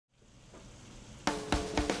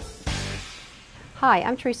Hi,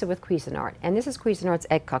 I'm Teresa with Cuisinart, and this is Cuisinart's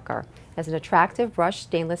Egg Cooker. It has an attractive brushed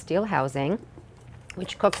stainless steel housing,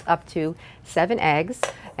 which cooks up to 7 eggs,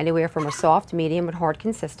 anywhere from a soft, medium, and hard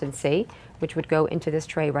consistency, which would go into this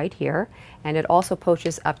tray right here, and it also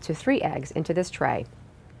poaches up to 3 eggs into this tray.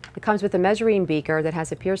 It comes with a measuring beaker that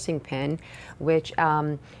has a piercing pin, which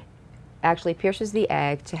actually pierces the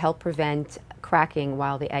egg to help prevent cracking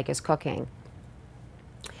while the egg is cooking.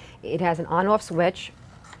 It has an on-off switch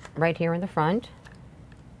right here in the front,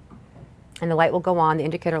 and the light will go on, the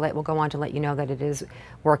indicator light will go on to let you know that it is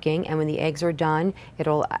working. And when the eggs are done,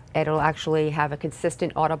 it'll actually have a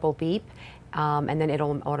consistent audible beep, and then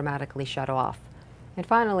it'll automatically shut off. And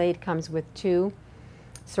finally, it comes with 2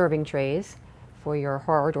 serving trays for your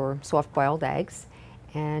hard or soft-boiled eggs.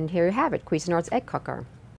 And here you have it, Cuisinart's Egg Cooker.